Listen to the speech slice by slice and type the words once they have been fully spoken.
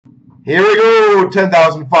Here we go.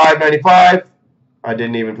 10,595. I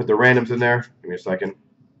didn't even put the randoms in there. Give me a second.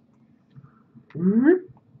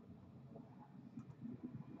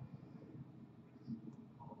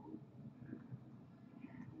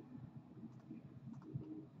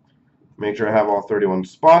 Make sure I have all 31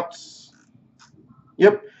 spots.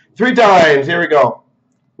 Yep. 3 times. Here we go.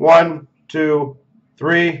 1, 2,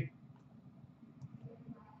 3.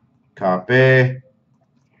 Copy.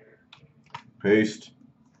 Paste.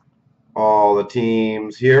 All the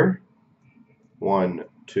teams here. 1,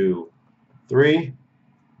 2, 3.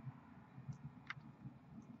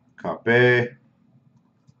 Copy.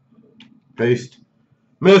 Paste.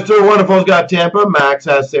 Mr. Wonderful's got Tampa. Max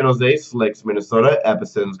has San Jose. Slick's Minnesota.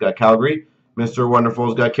 Epison's got Calgary. Mr.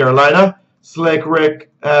 Wonderful's got Carolina. Slick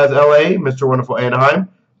Rick has LA. Mr. Wonderful Anaheim.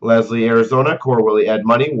 Leslie Arizona. Core Willie Ed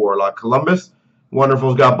Money. Warlock Columbus.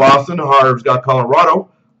 Wonderful's got Boston. Harv's got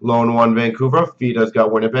Colorado. Lone One Vancouver. Fita's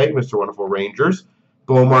got Winnipeg. Mr. Wonderful Rangers.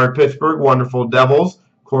 Beaumont Pittsburgh. Wonderful Devils.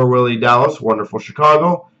 Core Willie Dallas. Wonderful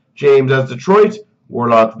Chicago. James has Detroit.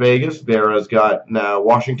 Warlock Vegas. Vera's got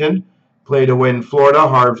Washington. Play to win Florida.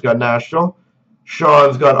 Harv's got Nashville.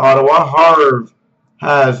 Sean's got Ottawa. Harv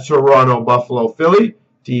has Toronto, Buffalo, Philly.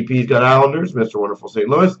 DP's got Islanders. Mr. Wonderful St.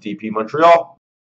 Louis. DP Montreal.